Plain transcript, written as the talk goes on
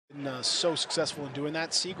And, so successful in doing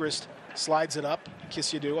that. Segrist slides it up.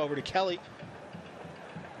 Kiss you do over to Kelly.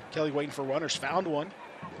 Kelly waiting for runners, found one.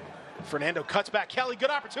 Fernando cuts back. Kelly, good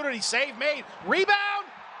opportunity, save made. Rebound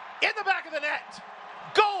in the back of the net.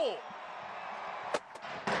 Goal.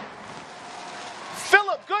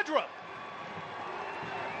 Philip Goodrum.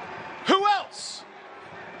 Who else?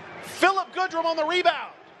 Philip Goodrum on the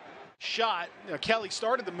rebound. Shot. Kelly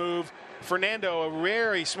started the move. Fernando, a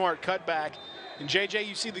very smart cutback. And JJ,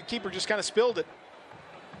 you see the keeper just kind of spilled it.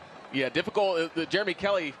 Yeah, difficult. Jeremy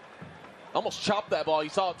Kelly almost chopped that ball. You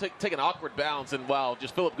saw it take an awkward bounce, and wow,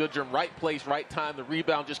 just Philip Goodrum, right place, right time. The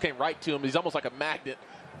rebound just came right to him. He's almost like a magnet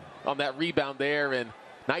on that rebound there, and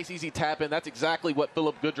nice, easy tap in. That's exactly what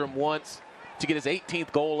Philip Goodrum wants to get his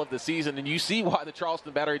 18th goal of the season, and you see why the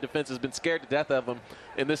Charleston Battery defense has been scared to death of him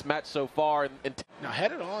in this match so far. Now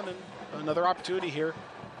headed on, and another opportunity here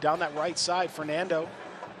down that right side. Fernando,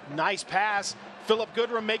 nice pass. Philip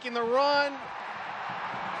Goodrum making the run.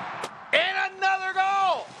 And another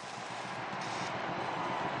goal!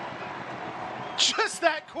 Just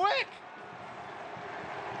that quick.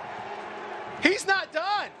 He's not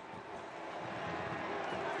done.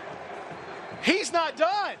 He's not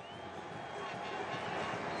done.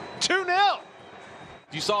 2-0.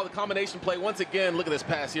 You saw the combination play once again. Look at this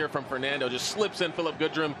pass here from Fernando. Just slips in Philip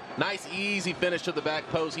Goodrum. Nice, easy finish to the back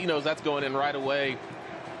post. He knows that's going in right away.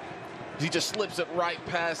 He just slips it right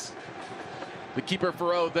past the keeper,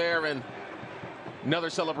 Farrow, there, and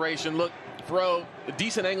another celebration. Look, Farrow, a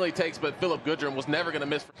decent angle he takes, but Philip Goodrum was never going to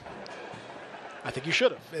miss. I think you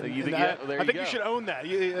should have. I think you should own that.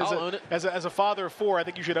 I'll own it. As a father of four, I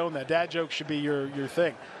think you should own that. Dad jokes should be your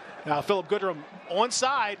thing. Now, Philip Goodrum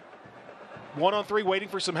onside, 1-on-3, waiting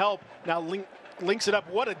for some help. Now links it up.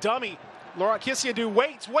 What a dummy. Laurent Kissiadou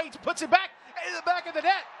waits, puts it back in the back of the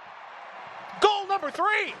net. Goal number 3.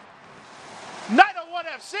 901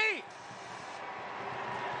 FC.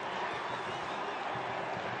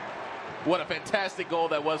 What a fantastic goal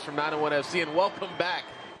that was from 901 FC, and welcome back.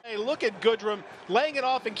 Hey, look at Goodrum laying it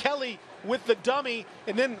off, and Kelly with the dummy,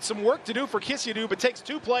 and then some work to do for Kissiadou, but takes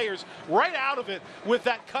 2 players right out of it with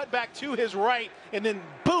that cutback to his right, and then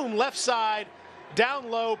boom, left side,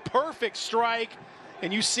 down low, perfect strike.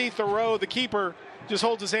 And you see Thoreau, the keeper, just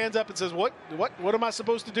holds his hands up and says, what am I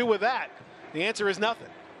supposed to do with that? The answer is nothing.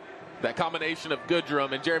 That combination of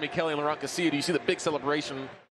Goodrum and Jeremy Kelly and Laurent Kissiadou, you see the big celebration.